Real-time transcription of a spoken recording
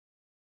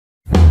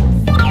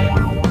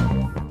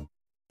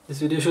This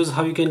video shows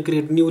how you can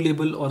create new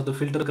label or the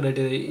filter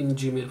criteria in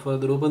Gmail.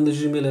 Further, open the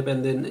Gmail app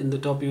and then in the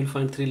top you will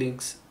find three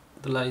links,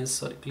 the lines,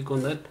 sorry, click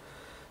on that,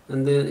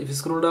 and then if you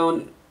scroll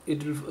down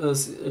it will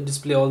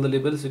display all the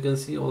labels. You can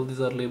see all these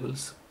are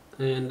labels,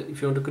 and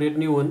if you want to create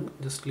new one,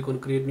 just click on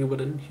create new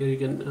button. Here you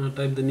can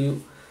type the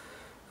new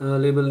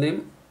label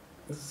name,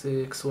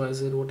 say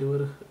XYZ,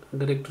 whatever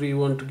directory you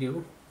want to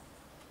give,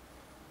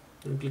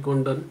 and click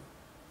on done.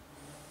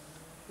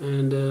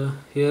 And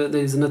here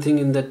there is nothing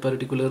in that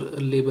particular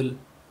label,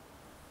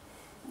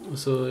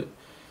 so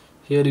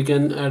here you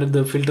can add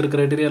the filter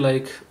criteria,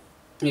 like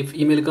if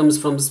email comes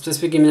from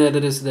specific email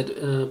address, that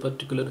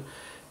particular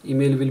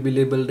email will be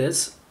labeled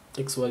as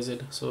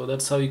XYZ. So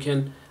that's how you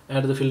can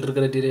add the filter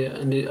criteria.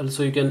 And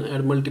also you can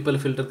add multiple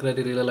filter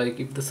criteria,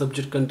 like if the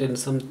subject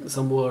contains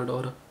some word,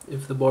 or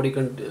if the body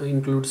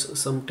includes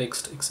some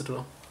text,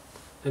 etc.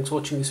 Thanks for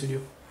watching this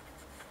video.